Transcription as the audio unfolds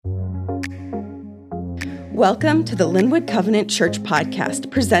Welcome to the Linwood Covenant Church podcast,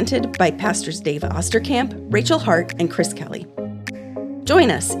 presented by Pastors Dave Ostercamp, Rachel Hart, and Chris Kelly.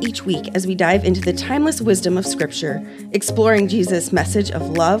 Join us each week as we dive into the timeless wisdom of Scripture, exploring Jesus' message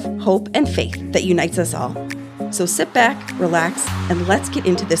of love, hope, and faith that unites us all. So sit back, relax, and let's get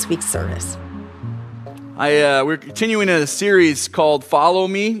into this week's service. We're continuing a series called Follow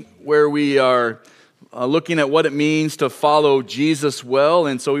Me, where we are looking at what it means to follow Jesus well.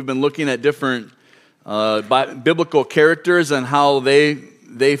 And so we've been looking at different biblical characters and how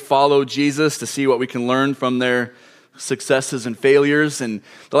they follow Jesus to see what we can learn from their successes and failures. And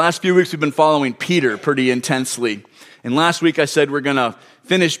the last few weeks we've been following Peter pretty intensely. And last week I said we're going to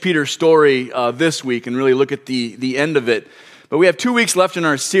finish Peter's story this week and really look at the end of it. But we have 2 weeks left in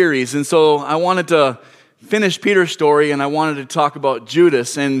our series, and so I wanted to finish Peter's story, and I wanted to talk about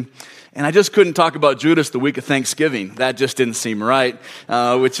Judas. And I just couldn't talk about Judas the week of Thanksgiving. That just didn't seem right,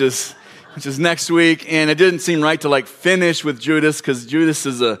 which is next week. And it didn't seem right to finish with Judas, because Judas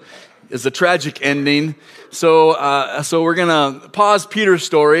is a tragic ending. So we're gonna pause Peter's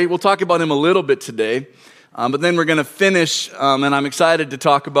story. We'll talk about him a little bit today, but then we're gonna finish. And I'm excited to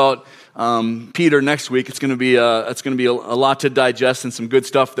talk about Peter next week. It's gonna be a lot to digest and some good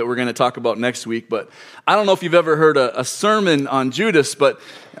stuff that we're gonna talk about next week. But I don't know if you've ever heard a sermon on Judas, but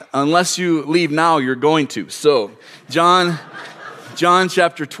unless you leave now, you're going to. So John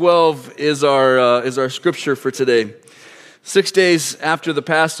chapter 12 is our scripture for today. 6 days after the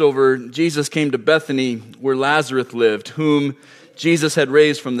Passover, Jesus came to Bethany, where Lazarus lived, whom Jesus had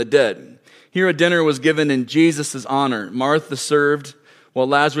raised from the dead. Here a dinner was given in Jesus' honor. Martha served, while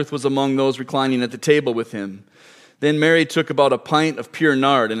Lazarus was among those reclining at the table with him. Then Mary took about a pint of pure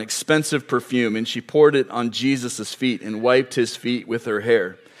nard, an expensive perfume, and she poured it on Jesus' feet and wiped his feet with her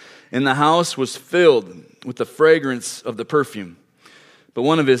hair. And the house was filled with the fragrance of the perfume. But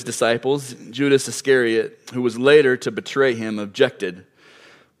one of his disciples, Judas Iscariot, who was later to betray him, objected.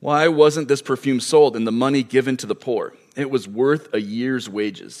 Why wasn't this perfume sold and the money given to the poor? It was worth a year's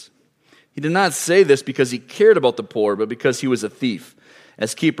wages. He did not say this because he cared about the poor, but because he was a thief.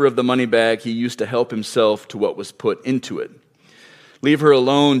 As keeper of the money bag, he used to help himself to what was put into it. Leave her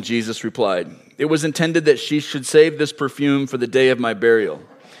alone, Jesus replied. It was intended that she should save this perfume for the day of my burial.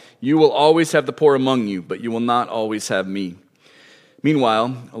 You will always have the poor among you, but you will not always have me.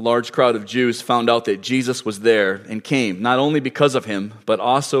 Meanwhile, a large crowd of Jews found out that Jesus was there and came, not only because of him, but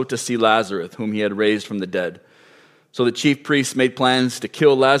also to see Lazarus, whom he had raised from the dead. So the chief priests made plans to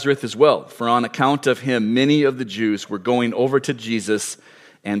kill Lazarus as well, for on account of him, many of the Jews were going over to Jesus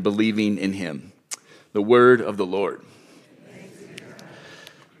and believing in him. The word of the Lord.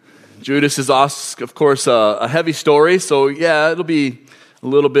 Judas is, of course, a heavy story, so it'll be a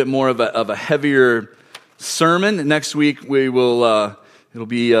little bit more of a heavier sermon. Next week it'll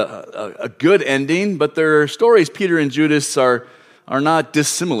be a good ending, but their stories, Peter and Judas, are not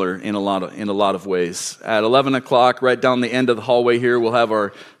dissimilar in a lot of ways. At 11 o'clock, right down the end of the hallway here, we'll have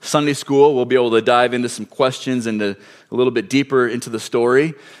our Sunday school. We'll be able to dive into some questions and a little bit deeper into the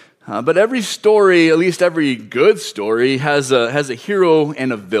story. But every story, at least every good story, has a hero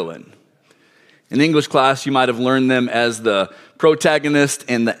and a villain. In English class, you might have learned them as the protagonist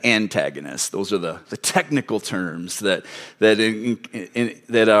and the antagonist. Those are the technical terms that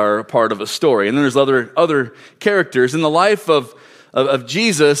are a part of a story. And then there's other characters in the life of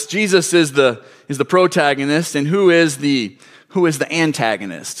Jesus. Jesus is the protagonist, and who is the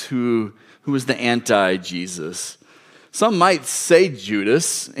antagonist? Who is the anti-Jesus? Some might say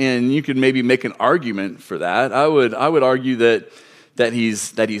Judas, and you could maybe make an argument for that. I would argue that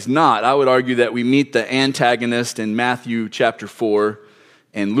he's not. I would argue that we meet the antagonist in Matthew chapter 4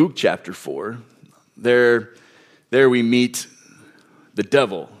 and Luke chapter 4. There we meet the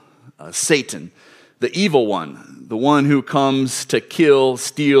devil, Satan, the evil one, the one who comes to kill,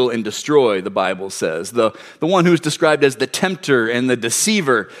 steal, and destroy, the Bible says. The one who's described as the tempter and the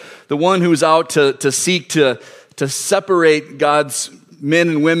deceiver, the one who's out to seek to separate God's men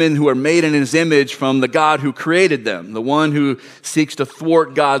and women who are made in his image from the God who created them, the one who seeks to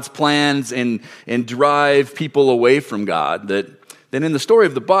thwart God's plans and drive people away from God. That in the story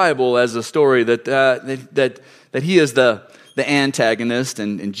of the Bible, as a story that he is the antagonist,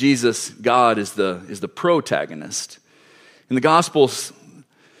 and Jesus, God, is the protagonist. In the Gospels,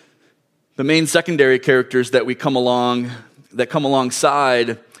 the main secondary characters that come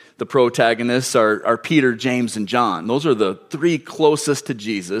alongside the protagonists are Peter, James, and John. Those are the three closest to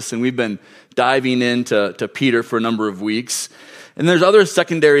Jesus, and we've been diving into Peter for a number of weeks. And there's other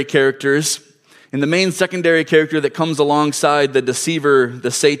secondary characters, and the main secondary character that comes alongside the deceiver, the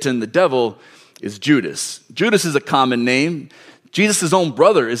Satan, the devil, is Judas. Judas is a common name. Jesus' own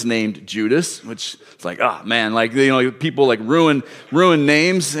brother is named Judas, which it's like, oh man, like, people like ruin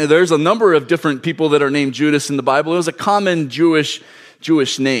names. There's a number of different people that are named Judas in the Bible. It was a common Jewish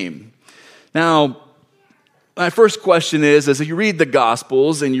name. Now, my first question is, as you read the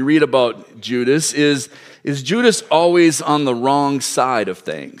Gospels and you read about Judas, is Judas always on the wrong side of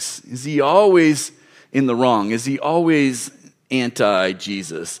things? Is he always in the wrong? Is he always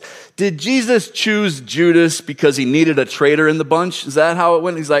anti-Jesus? Did Jesus choose Judas because he needed a traitor in the bunch? Is that how it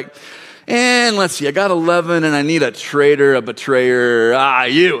went? He's like, and let's see, I got 11 and I need a traitor, a betrayer.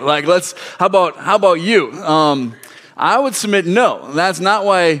 You. Like, how about you? I would submit no. That's not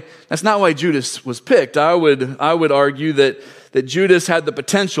why Judas was picked. I would argue that Judas had the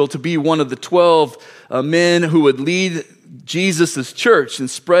potential to be one of the 12 men who would lead Jesus' church in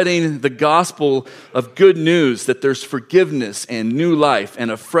spreading the gospel of good news, that there's forgiveness and new life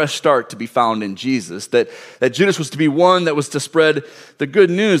and a fresh start to be found in Jesus. That Judas was to be one that was to spread the good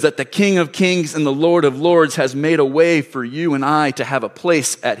news that the King of Kings and the Lord of Lords has made a way for you and I to have a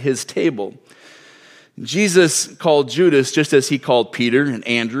place at his table. Jesus called Judas just as he called Peter and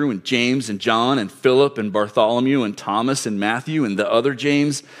Andrew and James and John and Philip and Bartholomew and Thomas and Matthew and the other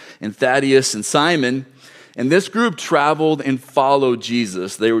James and Thaddeus and Simon. And this group traveled and followed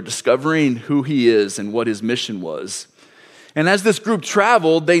Jesus. They were discovering who he is and what his mission was. And as this group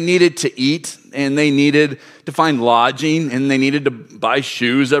traveled, they needed to eat and they needed to find lodging and they needed to buy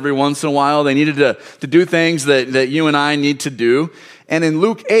shoes every once in a while. They needed to do things that you and I need to do. And in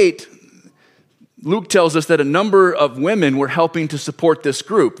Luke 8, Luke tells us that a number of women were helping to support this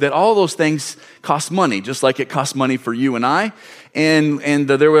group, that all those things cost money, just like it costs money for you and I. And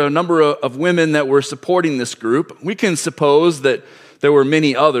there were a number of women that were supporting this group. We can suppose that there were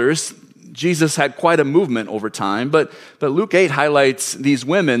many others. Jesus had quite a movement over time, but Luke 8 highlights these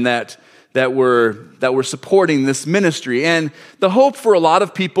women that were supporting this ministry. And the hope for a lot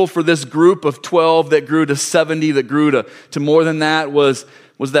of people for this group of 12 that grew to 70, that grew to more than that, was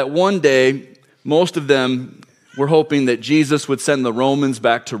that one day, most of them were hoping that Jesus would send the Romans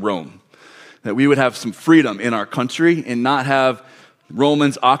back to Rome, that we would have some freedom in our country and not have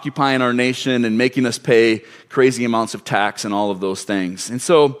Romans occupying our nation and making us pay crazy amounts of tax and all of those things. And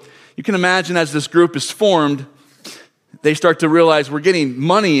so you can imagine as this group is formed, they start to realize we're getting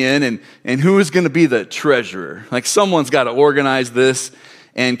money in and who is going to be the treasurer? Like someone's got to organize this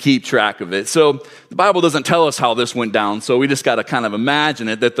and keep track of it. So the Bible doesn't tell us how this went down, so we just got to kind of imagine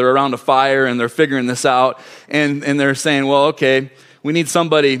it, that they're around a fire and they're figuring this out, and they're saying, well, okay, we need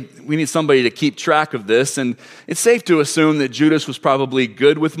somebody to keep track of this. And it's safe to assume that Judas was probably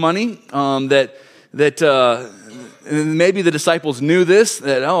good with money, that maybe the disciples knew this,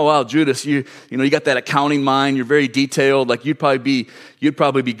 that, oh, wow, Judas, you got that accounting mind, you're very detailed, like you'd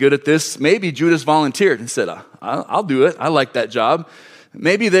probably be good at this. Maybe Judas volunteered and said, I'll do it, I like that job.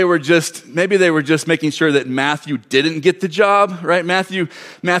 Maybe they were just making sure that Matthew didn't get the job, right? Matthew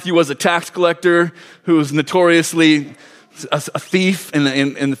was a tax collector who was notoriously a thief, and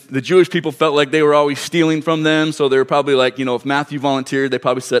the Jewish people felt like they were always stealing from them. So they were probably like, if Matthew volunteered, they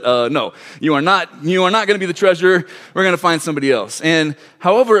probably said, no, you are not going to be the treasurer. We're going to find somebody else. And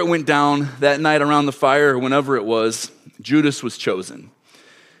however it went down that night around the fire, or whenever it was, Judas was chosen.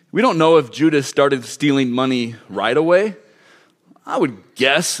 We don't know if Judas started stealing money right away. I would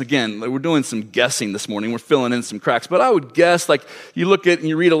guess, again, we're doing some guessing this morning, we're filling in some cracks, but I would guess, like, you look at and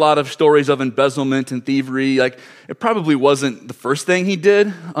you read a lot of stories of embezzlement and thievery, like, it probably wasn't the first thing he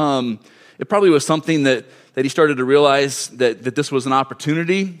did. It probably was something that he started to realize that this was an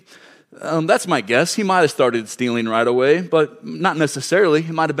opportunity. That's my guess. He might have started stealing right away, but not necessarily.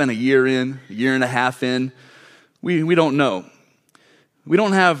 It might have been a year in, a year and a half in. We don't know. We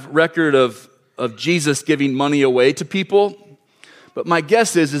don't have record of Jesus giving money away to people. But my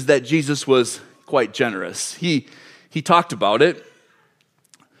guess is that Jesus was quite generous. He talked about it.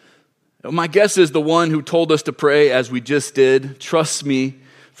 My guess is the one who told us to pray as we just did, trust me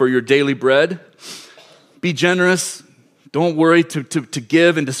for your daily bread. Be generous. Don't worry to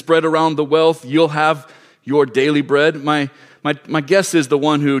give and to spread around the wealth. You'll have your daily bread. My guess is the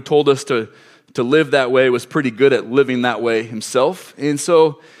one who told us to live that way was pretty good at living that way himself. And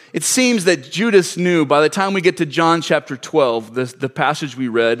so it seems that Judas knew by the time we get to John chapter 12, the passage we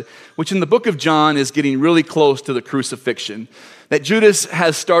read, which in the book of John is getting really close to the crucifixion, that Judas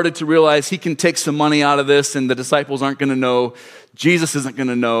has started to realize he can take some money out of this and the disciples aren't going to know, Jesus isn't going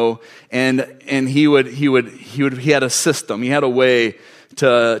to know, and he had a system, he had a way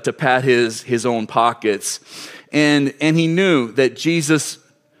to pat his own pockets. And he knew that Jesus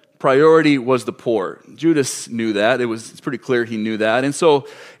priority was the poor. Judas knew that. It's pretty clear he knew that. And so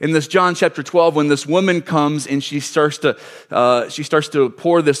in this John chapter 12, when this woman comes and she starts to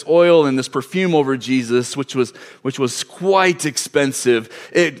pour this oil and this perfume over Jesus, which was quite expensive,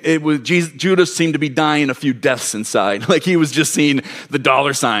 Judas seemed to be dying a few deaths inside. Like he was just seeing the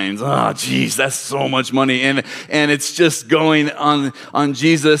dollar signs. Oh, geez, that's so much money. And it's just going on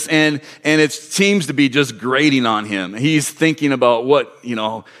Jesus, and it seems to be just grating on him. He's thinking about what,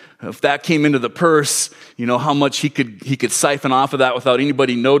 if that came into the purse, how much he could siphon off of that without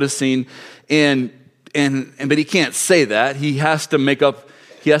anybody noticing, but he can't say that. He has to make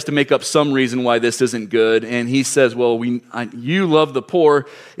up some reason why this isn't good, and he says, "Well, you love the poor.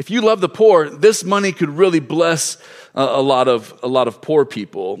 If you love the poor, this money could really bless a lot of poor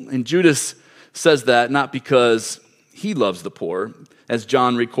people." And Judas says that not because he loves the poor, as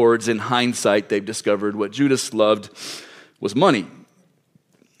John records. In hindsight, they've discovered what Judas loved was money.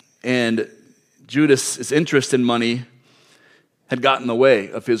 And Judas' interest in money had gotten in the way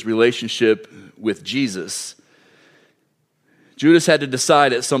of his relationship with Jesus. Judas had to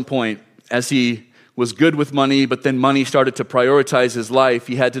decide at some point, as he was good with money, but then money started to prioritize his life,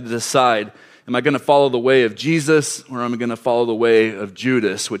 he had to decide, am I going to follow the way of Jesus, or am I going to follow the way of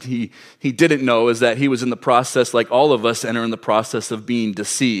Judas? What he didn't know is that he was in the process, like all of us enter in the process of being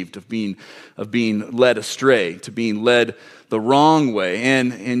deceived, of being led astray, to being led the wrong way.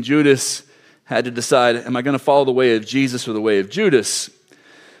 And Judas had to decide, am I going to follow the way of Jesus or the way of Judas?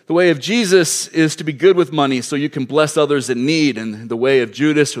 The way of Jesus is to be good with money so you can bless others in need, and the way of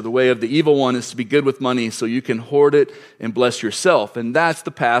Judas or the way of the evil one is to be good with money so you can hoard it and bless yourself. And that's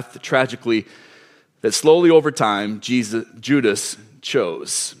the path that slowly over time Judas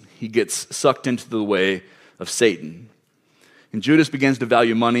chose. He gets sucked into the way of Satan. And Judas begins to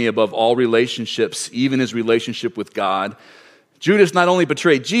value money above all relationships, even his relationship with God. Judas not only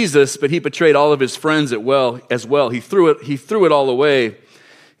betrayed Jesus, but he betrayed all of his friends as well. He threw it all away,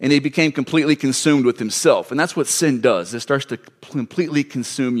 and he became completely consumed with himself. And that's what sin does. It starts to completely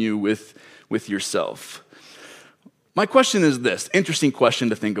consume you with yourself. My question is this, interesting question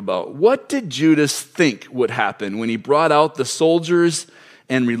to think about. What did Judas think would happen when he brought out the soldiers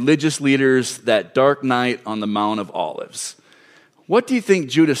and religious leaders that dark night on the Mount of Olives? What do you think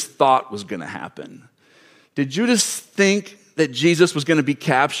Judas thought was going to happen? Did Judas think that Jesus was going to be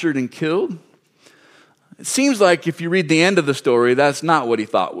captured and killed? It seems like if you read the end of the story, that's not what he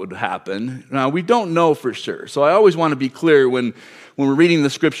thought would happen. Now, we don't know for sure. So I always want to be clear when we're reading the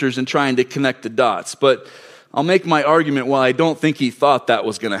scriptures and trying to connect the dots. But I'll make my argument while I don't think he thought that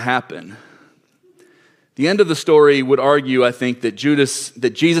was going to happen. The end of the story would argue, I think, that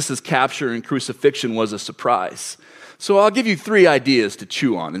Jesus' capture and crucifixion was a surprise. So I'll give you 3 ideas to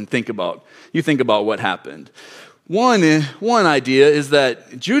chew on and think about. You think about what happened. One idea is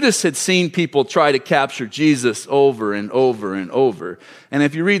that Judas had seen people try to capture Jesus over and over and over. And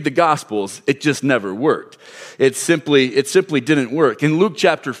if you read the Gospels, it just never worked. It simply didn't work. In Luke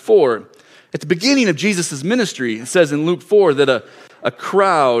chapter 4, at the beginning of Jesus' ministry, it says in Luke 4 that a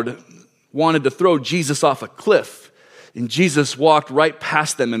crowd wanted to throw Jesus off a cliff. And Jesus walked right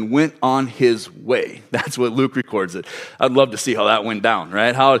past them and went on his way. That's what Luke records it. I'd love to see how that went down,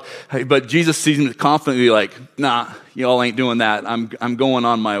 right? But Jesus seemed confidently like, nah, y'all ain't doing that. I'm going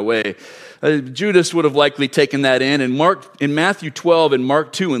on my way. Judas would have likely taken that in. And in Matthew 12 and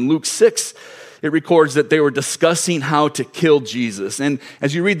Mark 2 and Luke 6, it records that they were discussing how to kill Jesus. And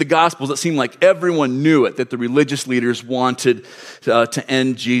as you read the Gospels, it seemed like everyone knew it, that the religious leaders wanted to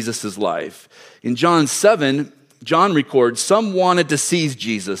end Jesus' life. In John 7, John records, some wanted to seize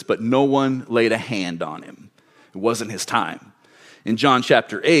Jesus, but no one laid a hand on him. It wasn't his time. In John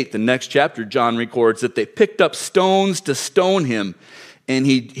chapter 8, the next chapter, John records that they picked up stones to stone him, and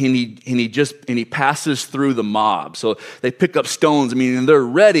he passes through the mob. So they pick up stones, and they're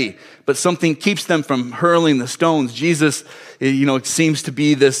ready, but something keeps them from hurling the stones. Jesus, seems to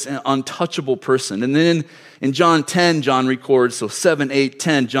be this untouchable person. And then in John 10, John records, so 7, 8,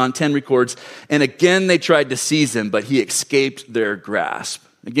 10, John 10 records, and again they tried to seize him, but he escaped their grasp.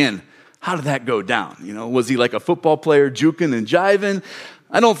 Again, how did that go down? Was he like a football player juking and jiving?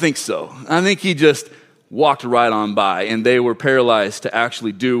 I don't think so. I think he just walked right on by, and they were paralyzed to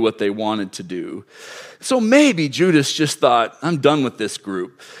actually do what they wanted to do. So maybe Judas just thought, I'm done with this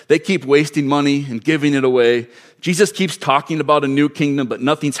group. They keep wasting money and giving it away. Jesus keeps talking about a new kingdom, but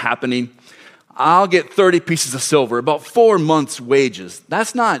nothing's happening. I'll get 30 pieces of silver, about 4 months' wages.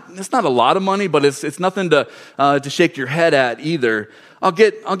 That's not a lot of money, but it's nothing to shake your head at either. I'll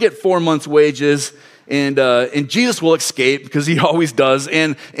get 4 months' wages, and Jesus will escape because he always does,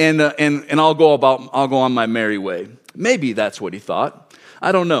 and I'll go on my merry way. Maybe that's what he thought.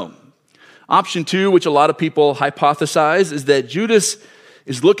 I don't know. Option 2, which a lot of people hypothesize, is that Judas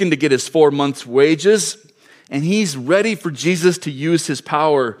is looking to get his 4 months' wages, and he's ready for Jesus to use his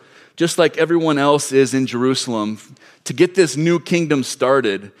power, just like everyone else is in Jerusalem, to get this new kingdom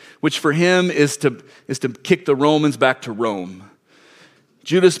started, which for him is to kick the Romans back to Rome.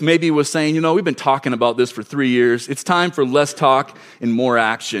 Judas maybe was saying, we've been talking about this for 3 years. It's time for less talk and more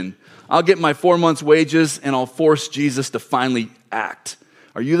action. I'll get my 4 months' wages, and I'll force Jesus to finally act.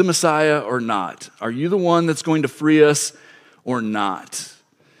 Are you the Messiah or not? Are you the one that's going to free us or not?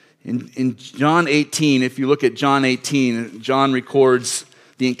 In John 18, if you look at John 18, John records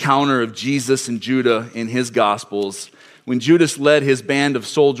the encounter of Jesus and Judah in his Gospels, when Judas led his band of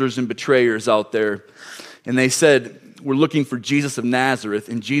soldiers and betrayers out there, and they said, "We're looking for Jesus of Nazareth,"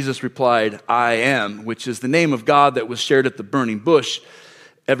 and Jesus replied, "I am," which is the name of God that was shared at the burning bush.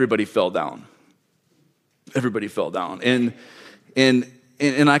 Everybody fell down. Everybody fell down.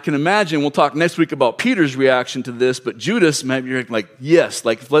 And I can imagine, we'll talk next week about Peter's reaction to this, but Judas, maybe you're like, yes,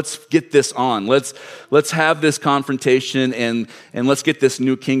 let's get this on. Let's have this confrontation and let's get this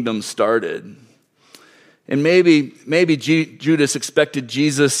new kingdom started. And maybe Judas expected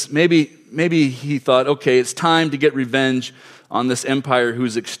Jesus, maybe he thought, okay, it's time to get revenge on this empire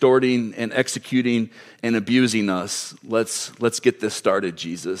who's extorting and executing and abusing us. Let's get this started,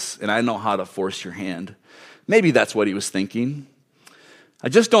 Jesus, and I know how to force your hand. Maybe that's what he was thinking. I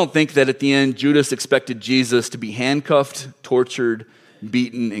just don't think that at the end, Judas expected Jesus to be handcuffed, tortured,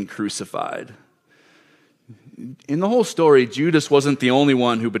 beaten, and crucified. In the whole story, Judas wasn't the only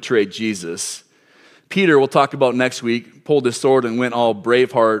one who betrayed Jesus. Peter, we'll talk about next week, pulled his sword and went all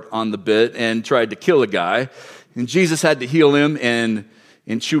Braveheart on the bit and tried to kill a guy. And Jesus had to heal him and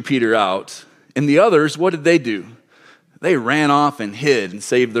chew Peter out. And the others, what did they do? They ran off and hid and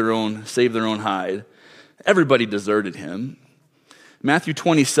saved their own hide. Everybody deserted him. Matthew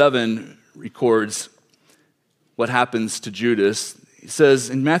 27 records what happens to Judas. It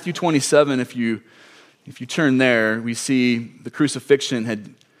says in Matthew 27, if you turn there, we see the crucifixion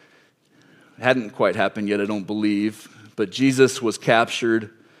hadn't quite happened yet, I don't believe, but Jesus was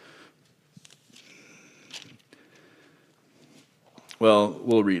captured. Well,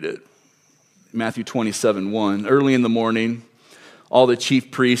 we'll read it. Matthew 27:1. Early in the morning, all the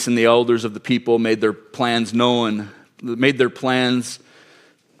chief priests and the elders of the people made their plans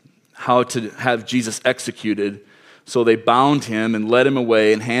how to have Jesus executed. So they bound him and led him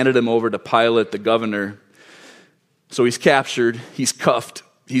away and handed him over to Pilate, the governor. So he's captured, he's cuffed,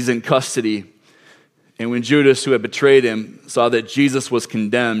 he's in custody. And when Judas, who had betrayed him, saw that Jesus was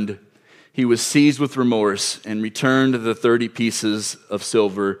condemned, he was seized with remorse and returned the 30 pieces of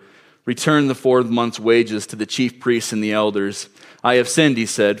silver, returned the 4 months' wages to the chief priests and the elders. "I have sinned," he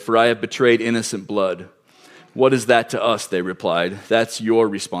said, "for I have betrayed innocent blood." "What is that to us?" they replied. "That's your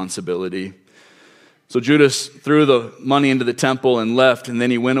responsibility." So Judas threw the money into the temple and left, and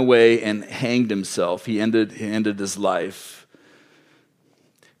then he went away and hanged himself. He ended his life.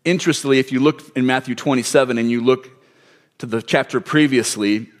 Interestingly, if you look in Matthew 27 and you look to the chapter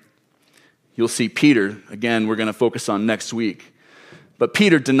previously, you'll see Peter. Again, we're going to focus on next week. But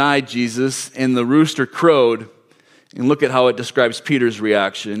Peter denied Jesus, and the rooster crowed. And look at how it describes Peter's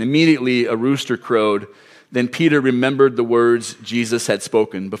reaction. Immediately a rooster crowed. Then Peter remembered the words Jesus had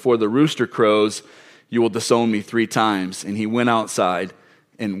spoken. "Before the rooster crows, you will disown me 3 times. And he went outside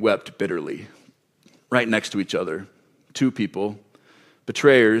and wept bitterly. Right next to each other. 2 people,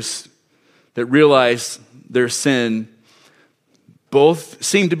 betrayers that realize their sin. Both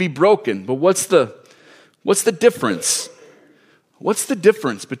seem to be broken. But what's the difference? What's the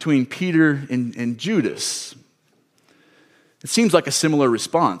difference between Peter and Judas? It seems like a similar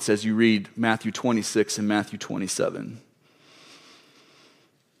response as you read Matthew 26 and Matthew 27.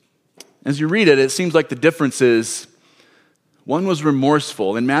 As you read it, it seems like the difference is one was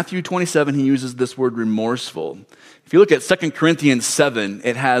remorseful. In Matthew 27, he uses this word remorseful. If you look at 2 Corinthians 7,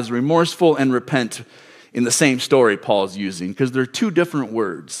 it has remorseful and repent in the same story Paul's using because they're 2 different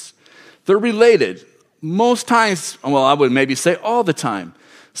words. They're related. Most times, well, I would maybe say all the time,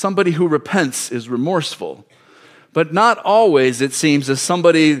 somebody who repents is remorseful. But not always, it seems, as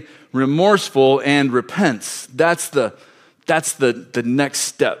somebody remorseful and repents. That's the next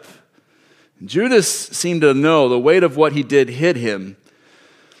step. Judas seemed to know the weight of what he did hit him.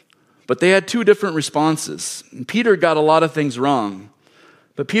 But they had 2 different responses. And Peter got a lot of things wrong.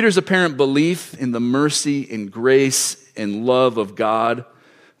 But Peter's apparent belief in the mercy and grace and love of God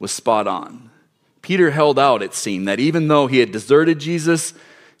was spot on. Peter held out, it seemed, that even though he had deserted Jesus,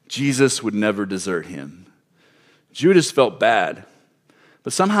 Jesus would never desert him. Judas felt bad,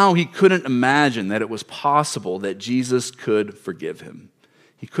 but somehow he couldn't imagine that it was possible that Jesus could forgive him.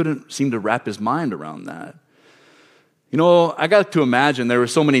 He couldn't seem to wrap his mind around that. You know, I got to imagine there were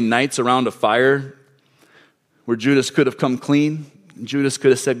so many nights around a fire where Judas could have come clean. Judas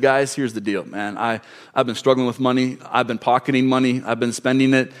could have said, guys, here's the deal, man. I've been struggling with money. I've been pocketing money. I've been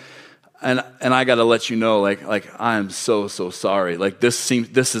spending it. And I got to let you know, like I am so sorry. Like this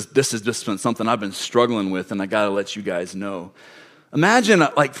has just been something I've been struggling with, and I got to let you guys know. Imagine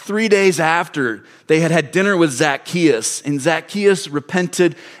like 3 days after they had dinner with Zacchaeus, and Zacchaeus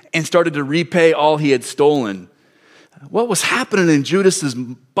repented and started to repay all he had stolen. What was happening in Judas's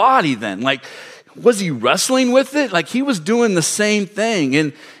body then? Like, was he wrestling with it? Like, he was doing the same thing.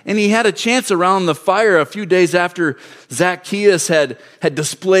 And he had a chance around the fire a few days after Zacchaeus had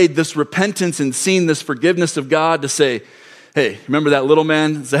displayed this repentance and seen this forgiveness of God to say, hey, remember that little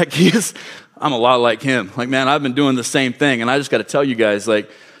man, Zacchaeus? I'm a lot like him. Like, man, I've been doing the same thing. And I just got to tell you guys, like,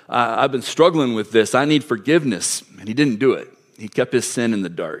 I've been struggling with this. I need forgiveness. And he didn't do it. He kept his sin in the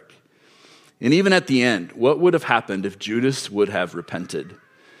dark. And even at the end, what would have happened if Judas would have repented?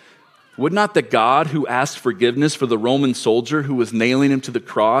 Would not the God who asked forgiveness for the Roman soldier who was nailing him to the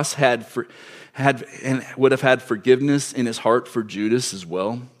cross would have had forgiveness in his heart for Judas as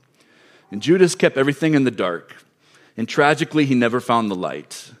well? And Judas kept everything in the dark. And tragically, he never found the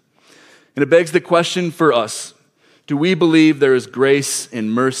light. And it begs the question for us, do we believe there is grace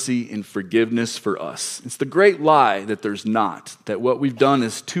and mercy and forgiveness for us? It's the great lie that there's not, that what we've done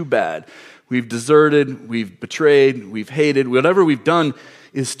is too bad. We've deserted, we've betrayed, we've hated, whatever we've done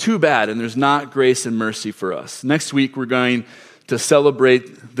is too bad, and there's not grace and mercy for us. Next week, we're going to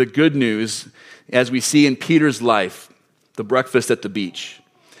celebrate the good news as we see in Peter's life, the breakfast at the beach.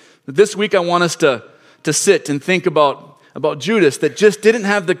 But this week, I want us to sit and think about Judas that just didn't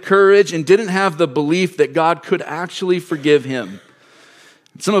have the courage and didn't have the belief that God could actually forgive him.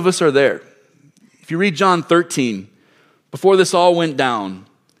 Some of us are there. If you read John 13, before this all went down,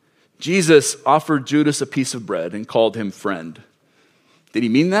 Jesus offered Judas a piece of bread and called him friend. Did he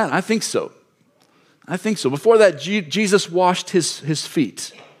mean that? I think so. Before that, Jesus washed his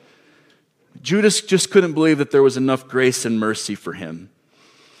feet. Judas just couldn't believe that there was enough grace and mercy for him.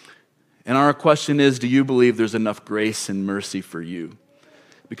 And our question is, do you believe there's enough grace and mercy for you?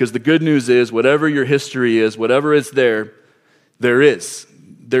 Because the good news is, whatever your history is, whatever is there is.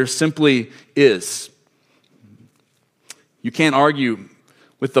 There simply is. You can't argue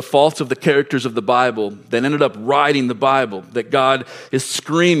with the faults of the characters of the Bible that ended up writing the Bible, that God is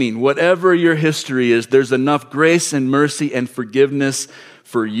screaming, whatever your history is, there's enough grace and mercy and forgiveness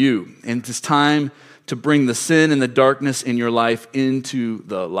for you. And it's time to bring the sin and the darkness in your life into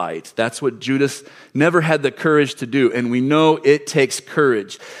the light. That's what Judas never had the courage to do. And we know it takes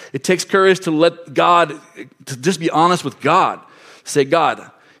courage. It takes courage to let God, to just be honest with God. Say, God,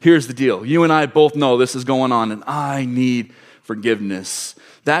 here's the deal. You and I both know this is going on, and I need forgiveness.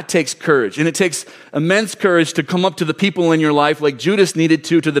 That takes courage. And it takes immense courage to come up to the people in your life like Judas needed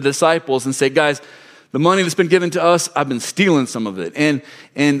to the disciples and say, guys, the money that's been given to us, I've been stealing some of it.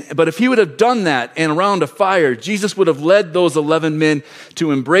 But if he would have done that and around a fire, Jesus would have led those 11 men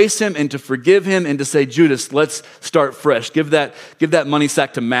to embrace him and to forgive him and to say, Judas, let's start fresh. Give that money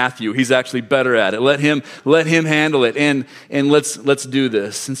sack to Matthew. He's actually better at it. Let him handle it. And let's do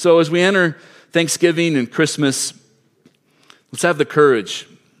this. And so as we enter Thanksgiving and Christmas, let's have the courage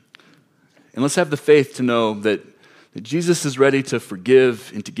and let's have the faith to know that Jesus is ready to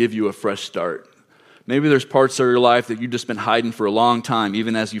forgive and to give you a fresh start. Maybe there's parts of your life that you've just been hiding for a long time,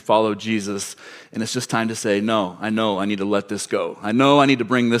 even as you follow Jesus, and it's just time to say, no, I know I need to let this go. I know I need to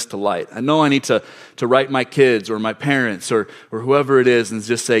bring this to light. I know I need to write my kids or my parents or whoever it is and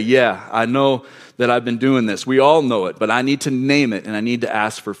just say, yeah, I know that I've been doing this. We all know it, but I need to name it and I need to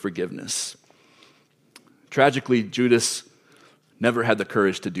ask for forgiveness. Tragically, Judas never had the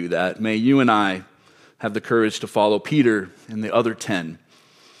courage to do that. May you and I have the courage to follow Peter and the other 10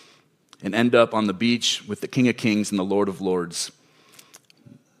 and end up on the beach with the King of Kings and the Lord of Lords,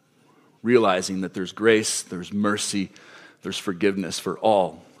 realizing that there's grace, there's mercy, there's forgiveness for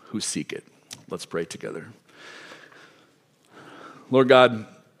all who seek it. Let's pray together. Lord God,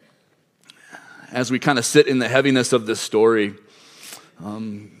 as we kind of sit in the heaviness of this story,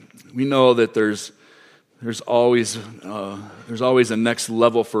 we know that there's always a next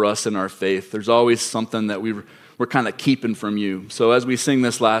level for us in our faith. There's always something that we're kind of keeping from you. So as we sing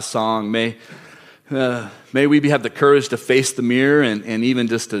this last song, may we have the courage to face the mirror and even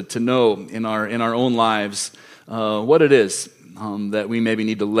just to know in our own lives what it is that we maybe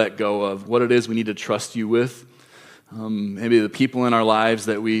need to let go of, what it is we need to trust you with. Maybe the people in our lives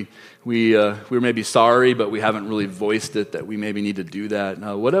that we're maybe sorry, but we haven't really voiced it, that we maybe need to do that.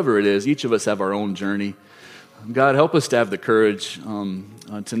 Whatever it is, each of us have our own journey. God, help us to have the courage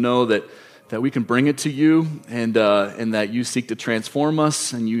to know that we can bring it to you, and that you seek to transform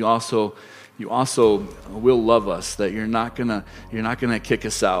us, and you also will love us. That you're not gonna kick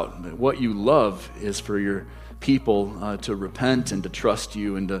us out. What you love is for your people to repent and to trust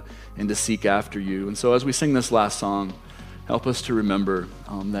you and to seek after you. And so, as we sing this last song, help us to remember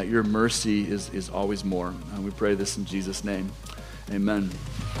that your mercy is always more. And we pray this in Jesus' name. Amen.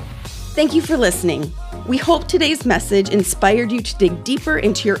 Thank you for listening. We hope today's message inspired you to dig deeper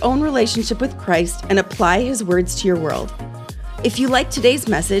into your own relationship with Christ and apply his words to your world. If you liked today's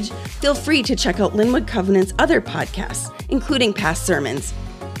message, feel free to check out Linwood Covenant's other podcasts, including past sermons.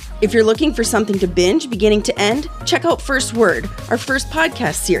 If you're looking for something to binge beginning to end, check out First Word, our first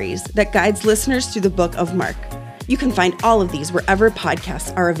podcast series that guides listeners through the book of Mark. You can find all of these wherever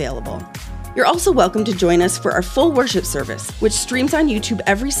podcasts are available. You're also welcome to join us for our full worship service, which streams on YouTube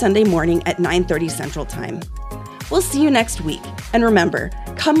every Sunday morning at 9:30 Central Time. We'll see you next week. And remember,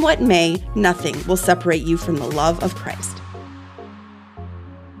 come what may, nothing will separate you from the love of Christ.